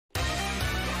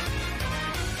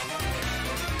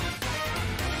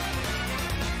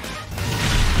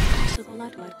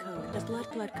blood code. The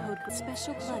blood code.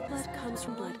 Special blood comes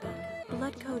from blood code.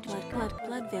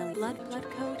 Blood veil. Blood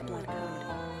code.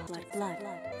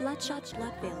 Bloodshot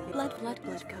blood veil. Blood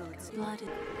codes. Blood.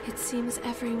 It seems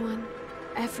everyone,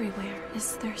 everywhere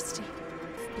is thirsty.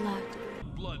 Blood.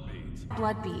 Blood beads.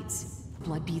 Blood beads.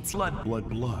 Blood beads.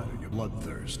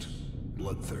 Bloodthirst.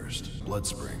 Bloodthirst. Blood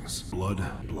springs. Blood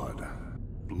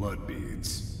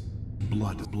beads.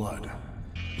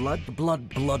 Blood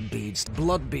beads.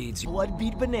 Blood beads. Blood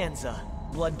bead bonanza.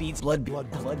 Blood beads. Blood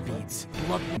beads.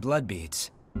 Blood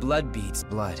beads. Blood beads.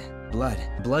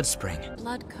 Blood spring.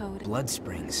 Blood code. Blood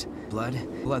springs.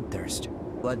 Bloodthirst.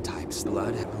 Blood types.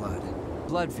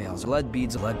 Blood veils. Blood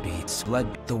beads.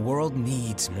 The world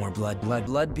needs more blood.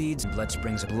 Blood beads. Blood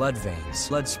springs. Blood veins.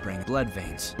 Blood spring. Blood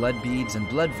veins. Blood beads and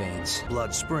blood veins.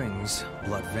 Blood springs.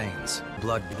 Blood veins.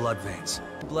 Blood veins.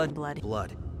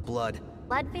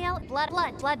 Blood veil.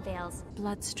 Blood veils.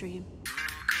 Bloodstream.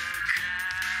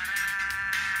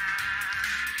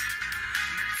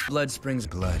 Blood springs.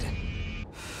 Blood.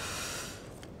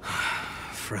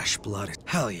 Fresh blood.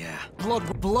 Hell yeah. Blood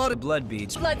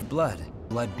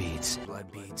beads.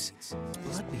 Blood beads.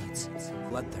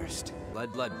 Bloodthirst.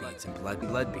 Blood beads and blood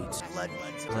beads.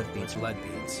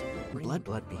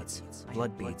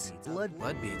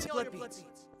 Blood beads.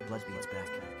 Blood beads back.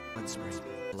 Blood spring.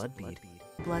 Blood bead.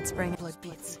 Blood spring. Blood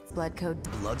beads. Blood code.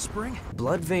 Blood spring?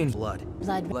 Blood vein.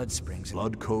 Blood springs.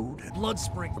 Blood code? Blood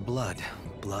spring.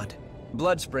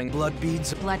 Blood spring. Blood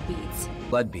beads? Blood beads.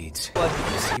 Blood beads.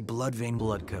 Blood vein.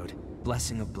 Blood code.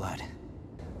 Blessing of blood.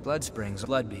 Blood springs.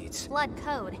 Blood beads. Blood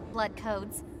code. Blood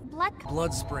codes.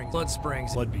 Blood springs.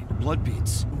 Blood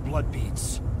beads. Blood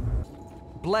beads.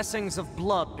 Blessings of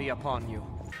blood be upon you.